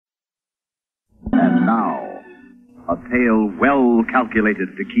And now, a tale well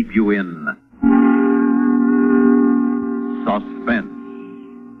calculated to keep you in suspense.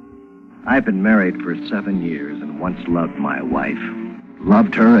 I've been married for 7 years and once loved my wife.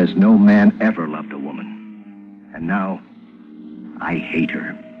 Loved her as no man ever loved a woman. And now, I hate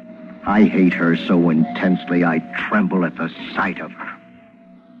her. I hate her so intensely I tremble at the sight of her.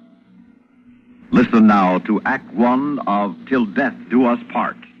 Listen now to Act One of Till Death Do Us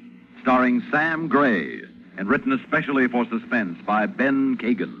Part, starring Sam Gray, and written especially for Suspense by Ben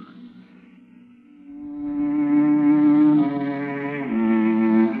Kagan.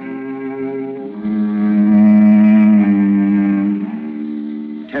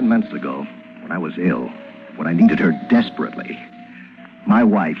 Months ago, when I was ill, when I needed her desperately, my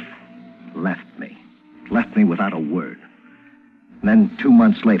wife left me without a word. And then 2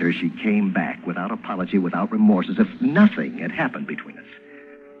 months later, she came back without apology, without remorse, as if nothing had happened between us.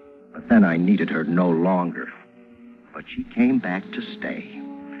 But then I needed her no longer. But she came back to stay.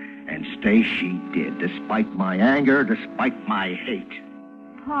 And stay she did, despite my anger, despite my hate.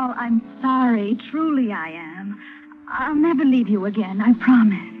 Paul, I'm sorry. Truly I am. I'll never leave you again, I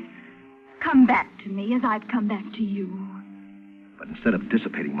promise. Come back to me as I've come back to you. But instead of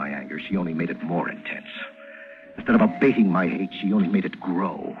dissipating my anger, she only made it more intense. Instead of abating my hate, she only made it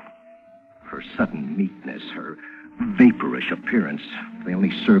grow. Her sudden meekness, her vaporish appearance, they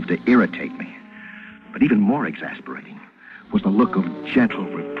only served to irritate me. But even more exasperating was the look of gentle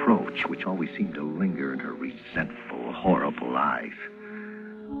reproach which always seemed to linger in her resentful, horrible eyes.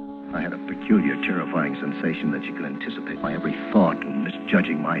 I had a peculiar, terrifying sensation that she could anticipate my every thought, and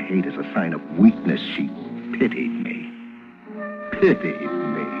misjudging my hate as a sign of weakness, she pitied me. Pitied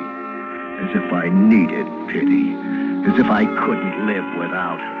me. As if I needed pity. As if I couldn't live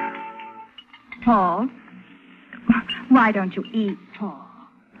without her. Paul, why don't you eat, Paul?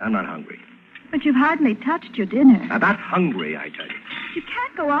 I'm not hungry. But you've hardly touched your dinner. I'm not hungry, I tell you. You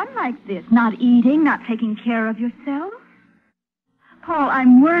can't go on like this, not eating, not taking care of yourself. Paul,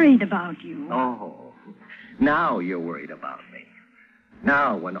 I'm worried about you. Oh, now you're worried about me.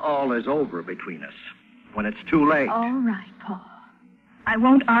 Now, when all is over between us. When it's too late. All right, Paul. I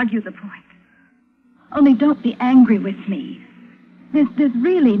won't argue the point. Only don't be angry with me. There's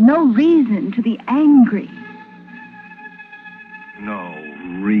really no reason to be angry. No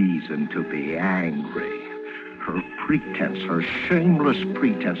reason to be angry. Her pretense, her shameless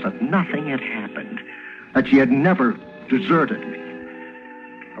pretense that nothing had happened. That she had never deserted me.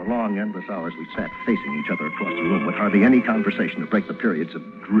 For long, endless hours, we sat facing each other across the room with hardly any conversation to break the periods of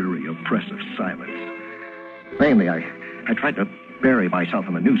dreary, oppressive silence. Mainly, I tried to bury myself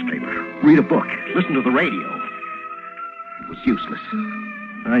in the newspaper, read a book, listen to the radio. It was useless.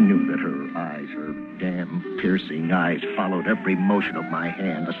 I knew that her eyes, her damn piercing eyes, followed every motion of my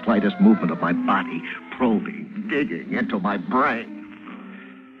hand, the slightest movement of my body, probing, digging into my brain.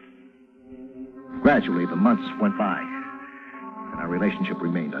 Gradually, the months went by. Our relationship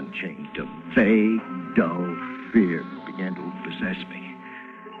remained unchanged. A vague, dull fear began to possess me.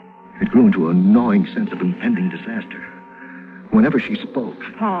 It grew into an gnawing sense of impending disaster. Whenever she spoke,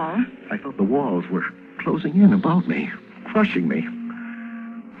 Paul, I felt the walls were closing in about me, crushing me.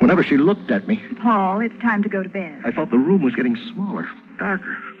 Whenever she looked at me, Paul, it's time to go to bed. I felt the room was getting smaller,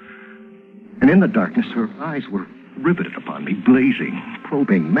 darker. And in the darkness, her eyes were riveted upon me, blazing,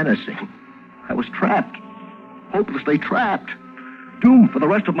 probing, menacing. I was trapped, hopelessly trapped. Doomed for the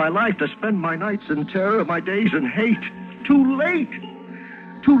rest of my life to spend my nights in terror, my days in hate. Too late.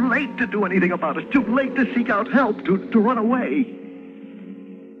 Too late to do anything about it. Too late to seek out help, to run away.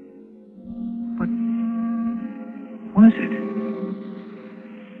 But was it?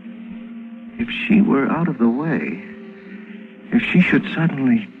 If she were out of the way, if she should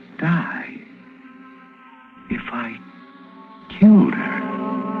suddenly die, if I killed her...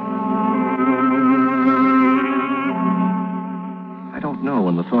 I don't know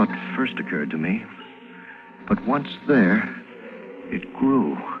when the thought first occurred to me, but once there, it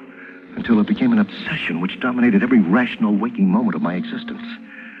grew until it became an obsession which dominated every rational waking moment of my existence.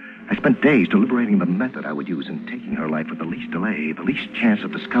 I spent days deliberating the method I would use in taking her life with the least delay, the least chance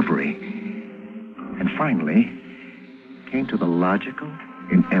of discovery, and finally came to the logical,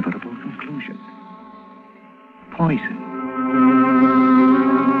 inevitable conclusion. Poison.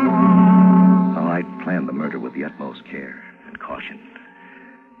 Oh, I'd planned the murder with the utmost care and caution.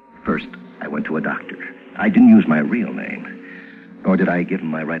 First, I went to a doctor. I didn't use my real name, nor did I give him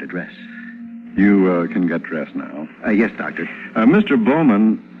my right address. You can get dressed now. Yes, doctor. Mr.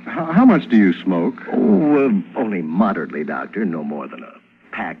 Bowman, how much do you smoke? Oh, only moderately, doctor. No more than a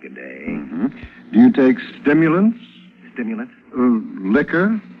pack a day. Mm-hmm. Do you take stimulants? Stimulants?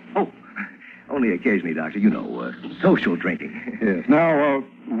 Liquor? Oh, Only occasionally, Doctor. You know, social drinking. Yes. Now,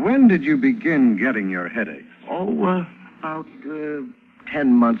 when did you begin getting your headaches? Oh, about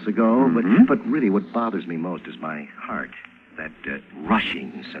 10 months ago. Mhm. But really what bothers me most is my heart. That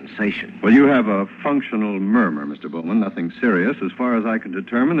rushing sensation. Well, you have a functional murmur, Mr. Bowman. Nothing serious. As far as I can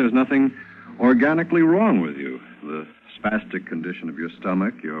determine, there's nothing organically wrong with you. The spastic condition of your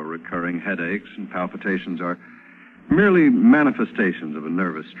stomach, your recurring headaches and palpitations are merely manifestations of a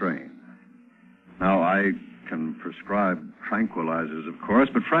nervous strain. Now, I can prescribe tranquilizers, of course,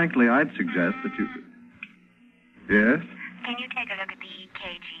 but frankly, I'd suggest that you... Yes? Can you take a look at the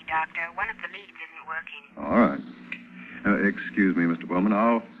EKG, Doctor? One of the leads isn't working. All right. Excuse me, Mr. Bowman.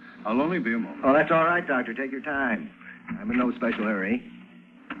 I'll only be a moment. Oh, that's all right, Doctor. Take your time. I'm in no special hurry.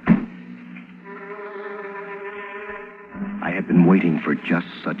 I had been waiting for just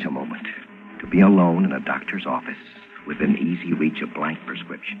such a moment. To be alone in a doctor's office within easy reach of blank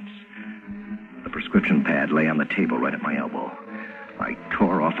prescriptions. The prescription pad lay on the table right at my elbow. I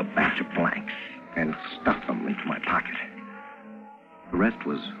tore off a batch of blanks and stuffed them into my pocket. The rest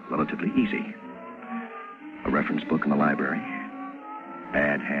was relatively easy. A reference book in the library,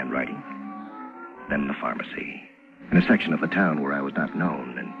 bad handwriting, then the pharmacy, in a section of the town where I was not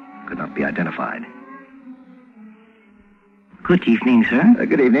known and could not be identified. Good evening, sir.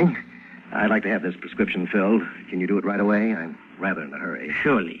 Good evening. I'd like to have this prescription filled. Can you do it right away? I'm rather in a hurry.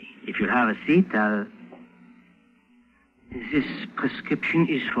 Surely. If you'll have a seat, This prescription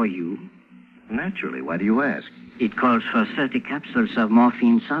is for you. Naturally. Why do you ask? It calls for 30 capsules of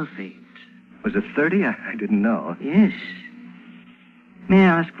morphine sulfate. Was it 30? I didn't know. Yes. May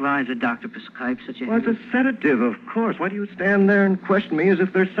I ask why the doctor prescribed such a... Well, it's a sedative, of course. Why do you stand there and question me as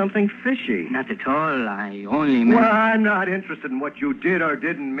if there's something fishy? Not at all. I only meant... Well, I'm not interested in what you did or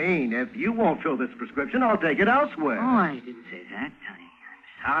didn't mean. If you won't fill this prescription, I'll take it elsewhere. Oh, I didn't say that.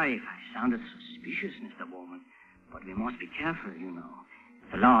 I'm sorry if I sounded suspicious, Mr. Bowman. But we must be careful, you know.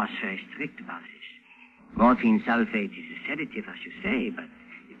 The law is very strict about this. Morphine sulfate is a sedative, as you say, but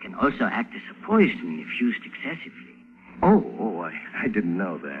it can also act as a poison if used excessively. I didn't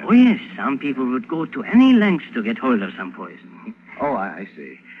know that. Oh, yes. Some people would go to any lengths to get hold of some poison. Oh, I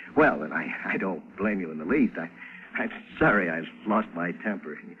see. Well, then I don't blame you in the least. I'm sorry I lost my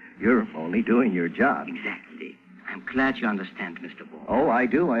temper. You're only doing your job. Exactly. I'm glad you understand, Mr. Bowman. Oh, I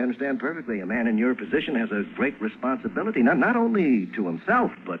do. I understand perfectly. A man in your position has a great responsibility, not only to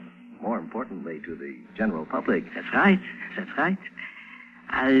himself, but more importantly to the general public. That's right.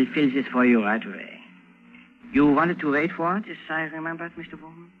 I'll fill this for you right away. You wanted to wait for it, as I remember it, Mr.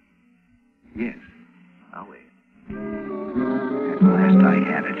 Bowman? Yes. I'll wait. At last I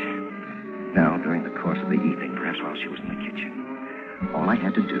had it. Now, during the course of the evening, perhaps while she was in the kitchen, all I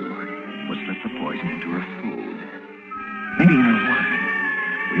had to do was slip the poison into her food. Maybe in her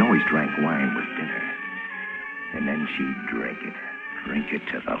wine. We always drank wine with dinner. And then she'd drink it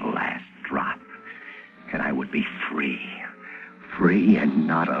to the last drop. And I would be free. Free and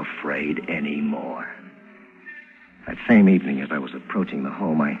not afraid anymore. That same evening, as I was approaching the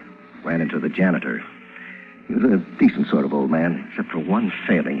home, I ran into the janitor. He was a decent sort of old man, except for one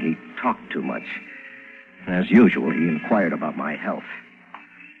failing. He talked too much. As usual, he inquired about my health.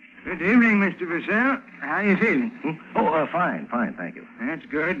 Good evening, Mr. Vassell. How are you feeling? Oh, fine, thank you. That's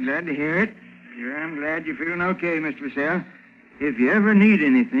good. Glad to hear it. Sure, I'm glad you're feeling okay, Mr. Vassell. If you ever need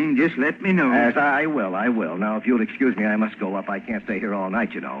anything, just let me know. Yes, I will. Now, if you'll excuse me, I must go up. I can't stay here all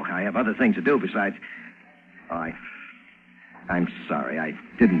night, you know. I have other things to do besides... I'm sorry. I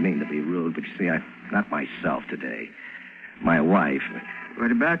didn't mean to be rude, but you see, I'm not myself today. My wife...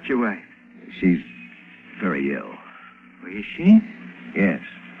 What about your wife? She's very ill. Well, is she? Yes.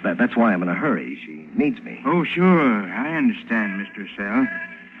 That's why I'm in a hurry. She needs me. Oh, sure. I understand, Mr. Vassell.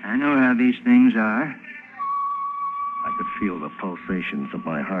 I know how these things are. I could feel the pulsations of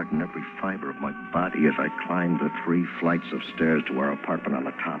my heart in every fiber of my body as I climbed the 3 flights of stairs to our apartment on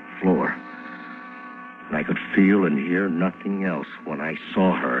the top floor. And I could feel and hear nothing else when I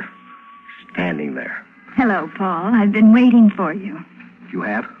saw her standing there. Hello, Paul. I've been waiting for you. You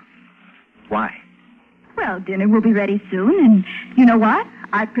have? Why? Well, dinner will be ready soon, and you know what?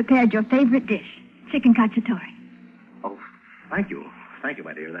 I've prepared your favorite dish, chicken cacciatore. Oh, thank you. Thank you,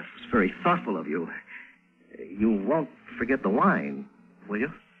 my dear. That was very thoughtful of you. You won't forget the wine, will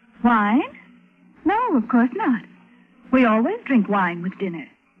you? Wine? No, of course not. We always drink wine with dinner.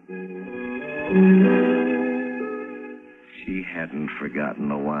 She hadn't forgotten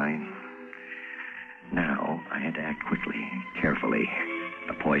the wine. Now, I had to act quickly, carefully.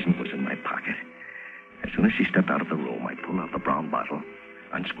 The poison was in my pocket. As soon as she stepped out of the room, I pulled out the brown bottle,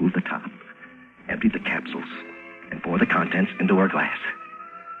 unscrewed the top, emptied the capsules, and poured the contents into her glass.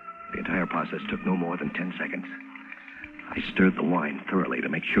 The entire process took no more than 10 seconds. I stirred the wine thoroughly to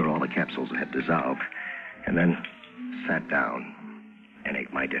make sure all the capsules had dissolved, and then sat down and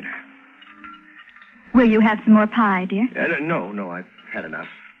ate my dinner. Will you have some more pie, dear? No, I've had enough.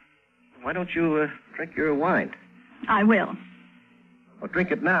 Why don't you drink your wine? I will. Well,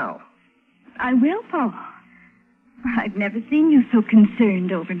 drink it now. I will, Paul. I've never seen you so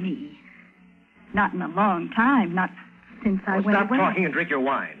concerned over me. Not in a long time, not since I went away. Stop talking and drink your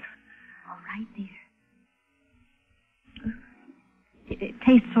wine. All right, dear. It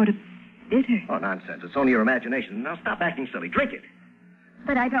tastes sort of bitter. Oh, nonsense. It's only your imagination. Now stop acting silly. Drink it.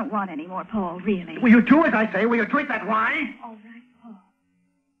 But I don't want any more, Paul, really. Will you do as I say? Will you drink that wine? All right, Paul.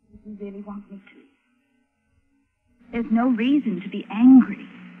 If you really want me to. There's no reason to be angry.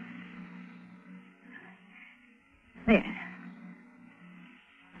 There.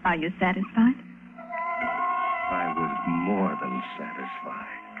 Are you satisfied? I was more than satisfied.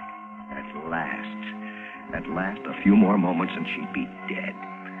 At last, a few more moments and she'd be dead.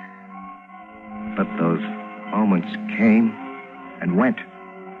 But those moments came and went,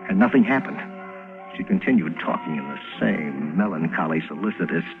 and nothing happened. She continued talking in the same melancholy,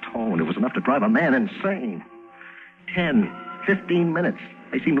 solicitous tone. It was enough to drive a man insane. 10, 15 minutes.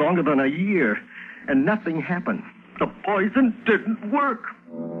 They seemed longer than a year, and nothing happened. The poison didn't work.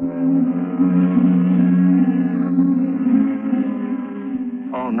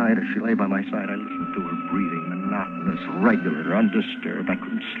 All night as she lay by my side, I listened to her breathing, monotonous, regular, undisturbed. I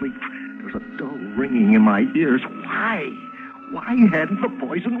couldn't sleep. There was a dull ringing in my ears. Why? Why hadn't the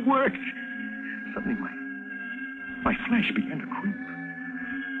poison worked? Suddenly, my flesh began to creep.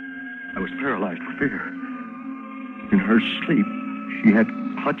 I was paralyzed with fear. In her sleep, she had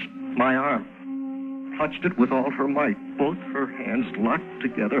clutched my arm. Clutched it with all her might, both her hands locked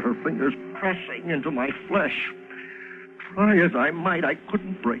together, her fingers pressing into my flesh. Try as I might, I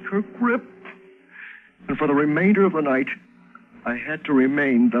couldn't break her grip. And for the remainder of the night, I had to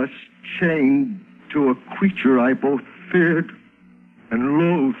remain thus chained to a creature I both feared and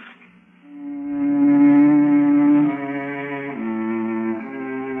loathed.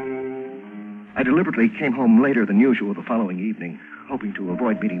 I deliberately came home later than usual the following evening, hoping to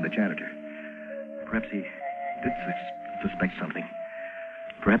avoid meeting the janitor. Perhaps he did suspect something.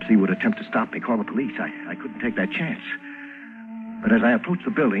 Perhaps he would attempt to stop me, call the police. I couldn't take that chance. But as I approached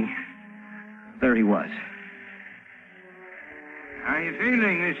the building, there he was. How are you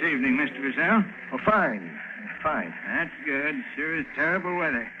feeling this evening, Mr. Purcell? Oh, fine. That's good. Sure is terrible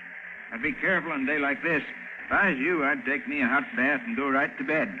weather. I'd be careful on a day like this. If I was you, I'd take me a hot bath and go right to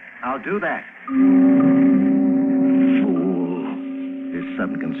bed. I'll do that. His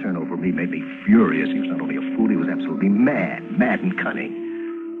sudden concern over me made me furious. He was not only a fool, he was absolutely mad and cunning.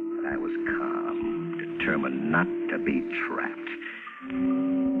 But I was calm, determined not to be trapped.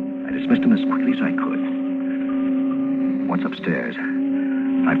 I dismissed him as quickly as I could. Once upstairs,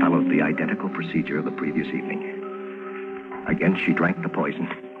 I followed the identical procedure of the previous evening. Again, she drank the poison.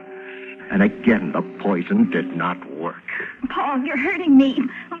 And again, the poison did not work. Paul, you're hurting me.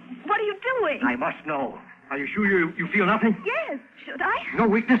 What are you doing? I must know. Are you sure you feel nothing? Yes. Should I? No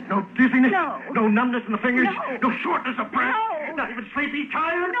weakness, no dizziness? No. No numbness in the fingers? No. No shortness of breath? No. Not even sleepy,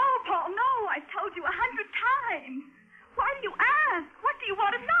 tired? No, Paul, no. I've told you 100 times. Why do you ask? What do you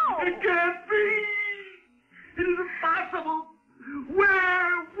want to know? It can't be. It is impossible. Where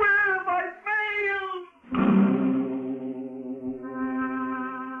have I failed?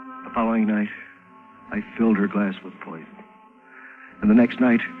 The following night, I filled her glass with poison. And the next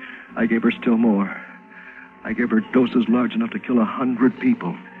night, I gave her still more. I gave her doses large enough to kill 100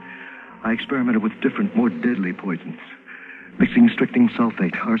 people. I experimented with different, more deadly poisons, mixing strychnine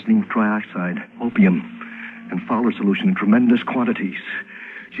sulfate, arsenic trioxide, opium, and Fowler solution in tremendous quantities.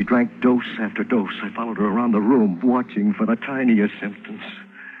 She drank dose after dose. I followed her around the room, watching for the tiniest symptoms.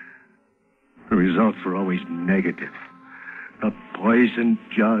 The results were always negative. The poison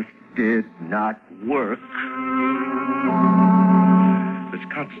just did not work. This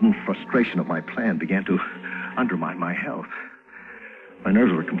constant frustration of my plan began to undermine my health. My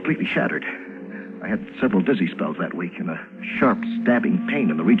nerves were completely shattered. I had several dizzy spells that week, and a sharp, stabbing pain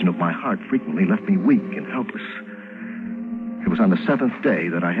in the region of my heart frequently left me weak and helpless. It was on the 7th day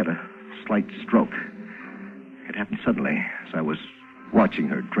that I had a slight stroke. It happened suddenly as I was watching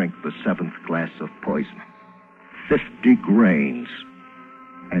her drink the 7th glass of poison. 50 grains,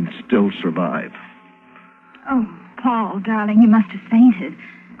 and still survive. Oh, Paul, darling, you must have fainted.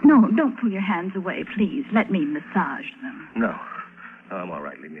 No, don't pull your hands away, please. Let me massage them. No, I'm all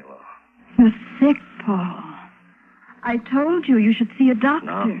right. Leave me alone. You're sick, Paul. I told you should see a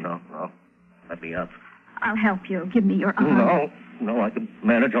doctor. No. Let me up. I'll help you. Give me your arm. No, I can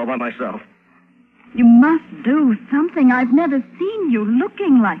manage all by myself. You must do something. I've never seen you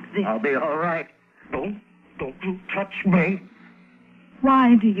looking like this. I'll be all right. Don't you touch me.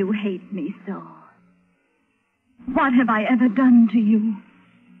 Why do you hate me so? What have I ever done to you?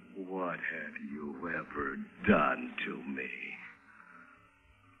 What have you ever done to me?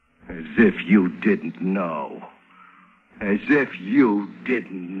 As if you didn't know. As if you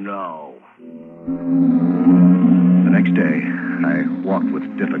didn't know. The next day, I walked with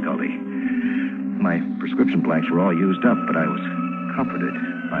difficulty. My prescription blanks were all used up, but I was comforted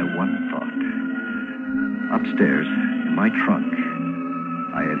by one thought. Upstairs, in my trunk,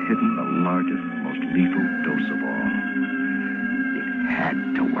 I had hidden the largest, most lethal dose of all. It had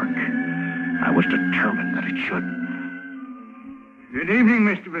to work. I was determined that it should. Good evening,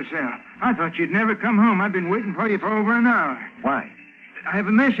 Mr. Purcell. I thought you'd never come home. I've been waiting for you for over an hour. Why? I have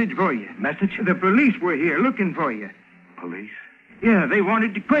a message for you. Message? The police were here looking for you. Police? Yeah, they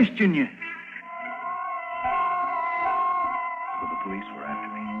wanted to question you. So the police were after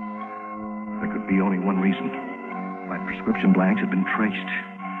me. There could be only one reason. My prescription blanks had been traced.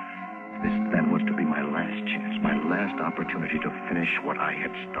 This then was to be my last chance, my last opportunity to finish what I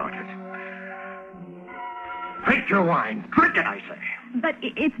had started. Drink your wine. Drink it, I say. But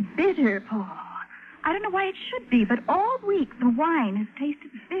it's bitter, Paul. I don't know why it should be, but all week the wine has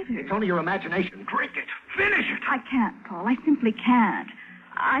tasted bitter. It's only your imagination. Drink it. Finish it. I can't, Paul. I simply can't.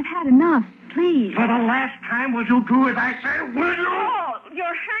 I've had enough. Please. For the last time, will you do as I say? Will you? Paul,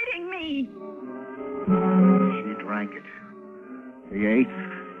 you're hurting me. She drank it. The eighth,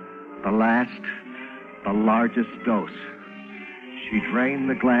 the last, the largest dose. She drained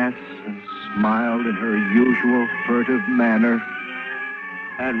the glass and smiled in her usual furtive manner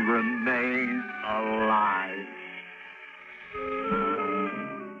and remained alive.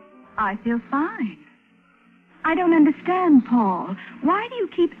 I feel fine. I don't understand, Paul. Why do you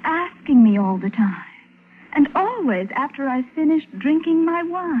keep asking me all the time? And always after I've finished drinking my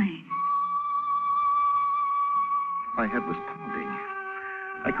wine. My head was pounding.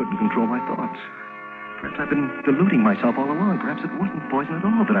 I couldn't control my thoughts. Perhaps I've been deluding myself all along. Perhaps it wasn't poison at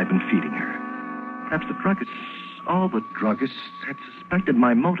all that I've been feeding her. Perhaps the druggists, all the druggists, had suspected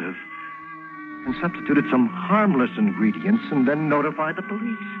my motive and substituted some harmless ingredients and then notified the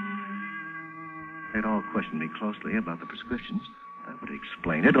police. They'd all questioned me closely about the prescriptions. That would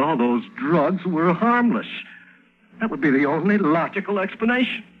explain it. All those drugs were harmless. That would be the only logical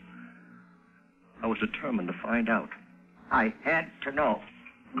explanation. I was determined to find out. I had to know.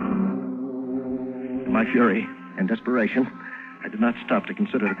 In my fury and desperation, I did not stop to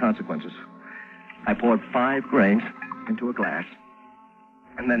consider the consequences. I poured 5 grains into a glass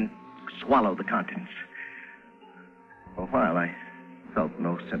and then swallowed the contents. For a while, I felt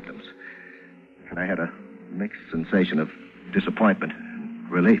no symptoms, and I had a mixed sensation of disappointment and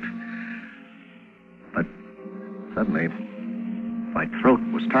relief. But suddenly, my throat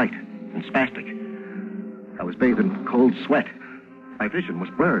was tight and spastic. I was bathed in cold sweat. My vision was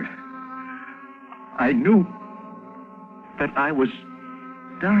blurred. I knew that I was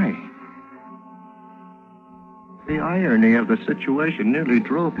dying. The irony of the situation nearly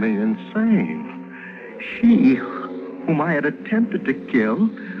drove me insane. She, whom I had attempted to kill,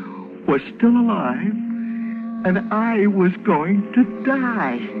 was still alive, and I was going to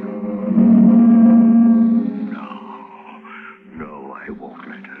die. No, I won't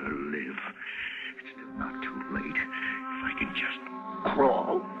let her live. It's still not too late. If I can just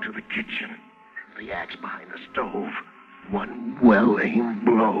crawl to the kitchen, the axe behind the stove, one well-aimed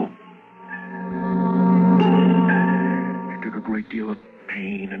blow. It took a great deal of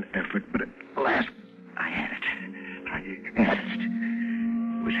pain and effort, but at last I had it. I had it.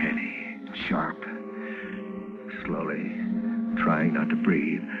 It was heavy, sharp. Slowly, trying not to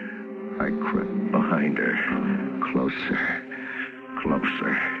breathe, I crept behind her, closer,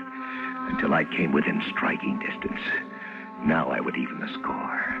 until I came within striking distance. Now I would even the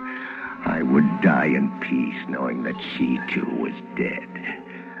score. I would die in peace, knowing that she, too, was dead.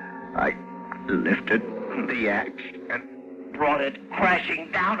 I lifted the axe and brought it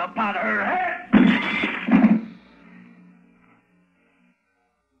crashing down upon her head.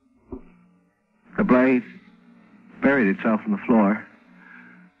 The blade buried itself in the floor,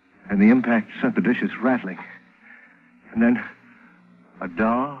 and the impact sent the dishes rattling. And then a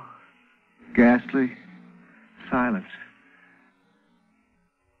dull, ghastly silence.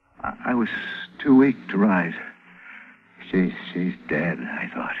 I was too weak to rise. She's dead, I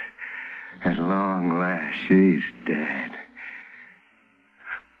thought. At long last, she's dead.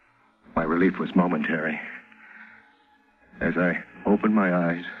 My relief was momentary. As I opened my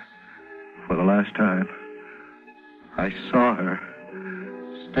eyes for the last time, I saw her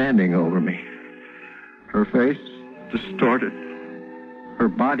standing over me. Her face distorted. Her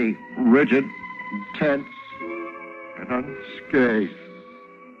body rigid, tense, and unscathed.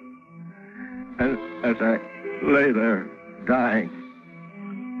 And as I lay there, dying,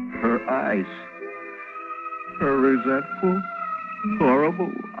 her eyes, her resentful,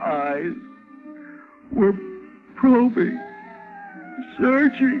 horrible eyes, were probing,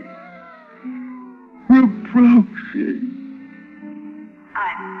 searching, reproaching.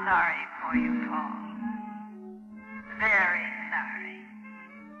 I'm sorry for you, Paul. Very sorry.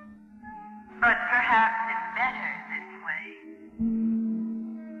 But perhaps it's better this way.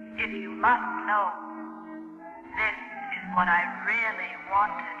 If you must know, this is what I really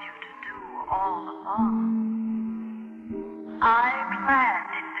wanted you to do all along. I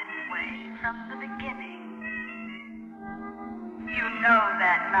planned it this way from the beginning. You know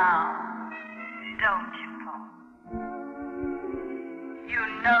that now, don't you, Paul? You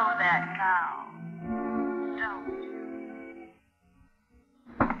know that now, don't you?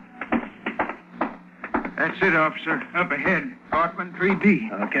 That's it, officer. Up ahead. Apartment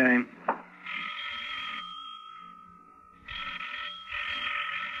 3B. Okay.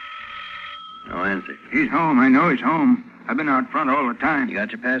 No answer. He's home. I know he's home. I've been out front all the time. You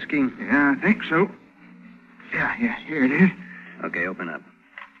got your pass key? Yeah, I think so. Yeah, here it is. Okay, open up.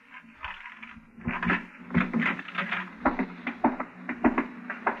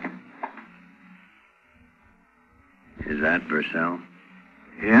 Is that Purcell?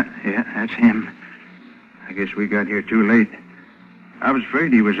 Yeah, that's him. I guess we got here too late. I was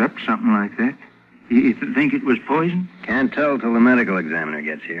afraid he was up to something like that. You think it was poison? Can't tell till the medical examiner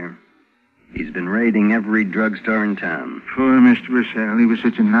gets here. He's been raiding every drugstore in town. Poor Mr. Purcell. He was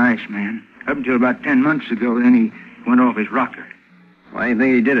such a nice man. Up until about 10 months ago, then he went off his rocker. Why do you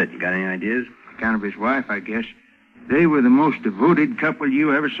think he did it? You got any ideas? On account of his wife, I guess. They were the most devoted couple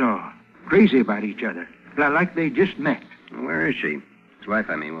you ever saw. Crazy about each other. Like they just met. Well, where is she? His wife,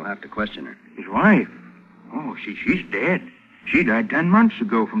 I mean. We'll have to question her. His wife? Oh, she's dead. She died 10 months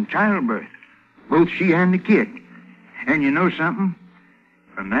ago from childbirth. Both she and the kid. And you know something?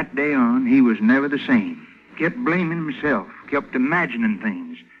 From that day on, he was never the same. Kept blaming himself. Kept imagining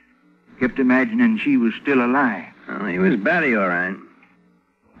things. Kept imagining she was still alive. Well, he was batty, all right.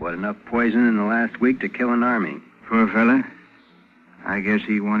 What, enough poison in the last week to kill an army? Poor fella. I guess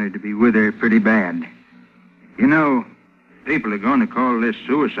he wanted to be with her pretty bad. You know, people are going to call this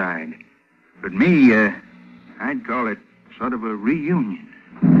suicide. But me, I'd call it sort of a reunion.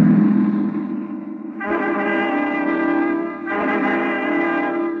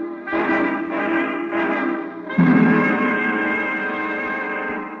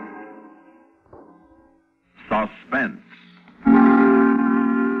 Suspense.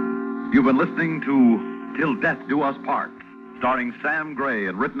 You've been listening to Till Death Do Us Part, starring Sam Gray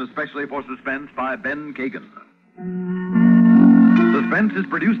and written especially for Suspense by Ben Kagan. Suspense is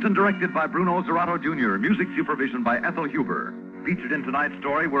produced and directed by Bruno Zerato Jr., music supervision by Ethel Huber. Featured in tonight's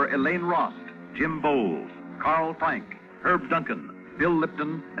story were Elaine Rost, Jim Bowles, Carl Frank, Herb Duncan, Bill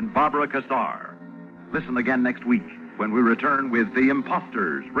Lipton, and Barbara Cassar. Listen again next week when we return with The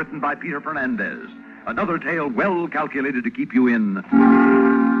Imposters, written by Peter Fernandez. Another tale well calculated to keep you in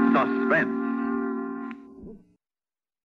suspense.